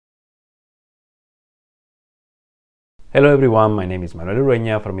Hello everyone, my name is Manuel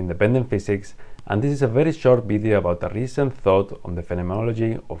Ureña from Independent Physics, and this is a very short video about a recent thought on the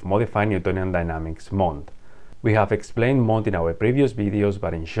phenomenology of modified Newtonian dynamics, MOND. We have explained MOND in our previous videos,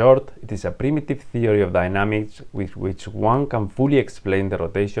 but in short, it is a primitive theory of dynamics with which one can fully explain the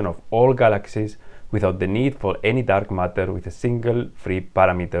rotation of all galaxies without the need for any dark matter with a single free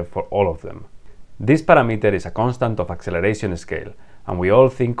parameter for all of them. This parameter is a constant of acceleration scale, and we all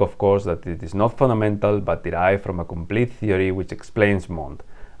think, of course, that it is not fundamental but derived from a complete theory which explains MOND.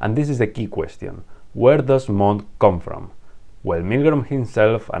 And this is the key question: where does MOND come from? Well, Milgrom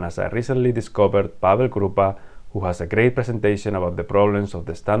himself, and as I recently discovered, Pavel Kroupa, who has a great presentation about the problems of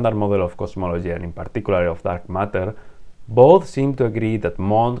the standard model of cosmology and in particular of dark matter, both seem to agree that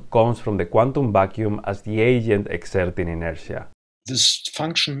MOND comes from the quantum vacuum as the agent exerting inertia. This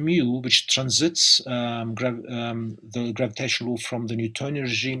function mu, which transits the gravitational law from the Newtonian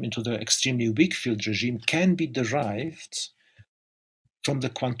regime into the extremely weak field regime, can be derived from the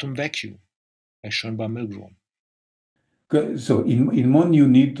quantum vacuum, as shown by Milgrom. So in MOND, you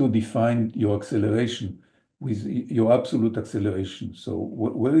need to define your acceleration with your absolute acceleration. So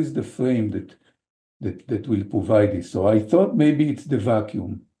where is the frame that will provide this? So I thought maybe it's the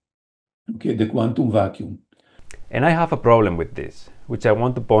vacuum, okay, the quantum vacuum. And I have a problem with this, which I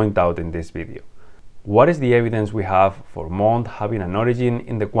want to point out in this video. What is the evidence we have for MOND having an origin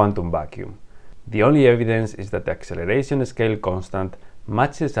in the quantum vacuum? The only evidence is that the acceleration scale constant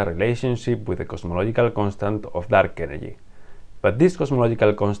matches a relationship with the cosmological constant of dark energy. But this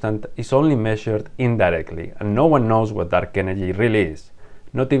cosmological constant is only measured indirectly, and no one knows what dark energy really is,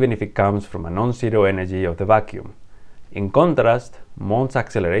 not even if it comes from a non-zero energy of the vacuum. In contrast, MOND's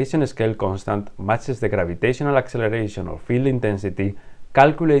acceleration scale constant matches the gravitational acceleration or field intensity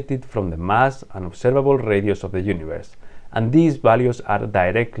calculated from the mass and observable radius of the universe, and these values are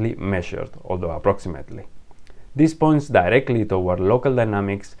directly measured, although approximately. This points directly toward local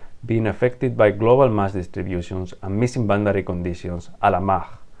dynamics being affected by global mass distributions and missing boundary conditions a la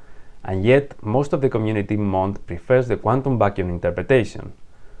Mach, and yet most of the community MOND prefers the quantum vacuum interpretation.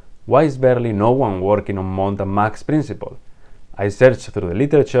 Why is barely no one working on MOND and Mach's principle? I searched through the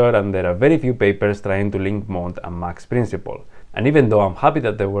literature and there are very few papers trying to link MOND and Mach's principle. And even though I'm happy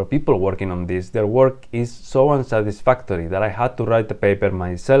that there were people working on this, their work is so unsatisfactory that I had to write a paper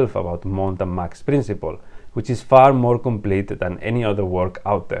myself about MOND and Mach's principle, which is far more complete than any other work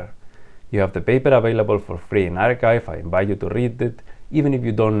out there. You have the paper available for free in arXiv. I invite you to read it, even if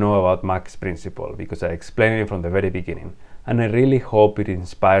you don't know about Mach's principle, because I explain it from the very beginning. And I really hope it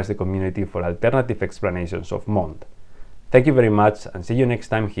inspires the community for alternative explanations of MOND. Thank you very much, and see you next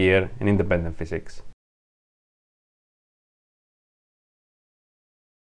time here in Independent Physics.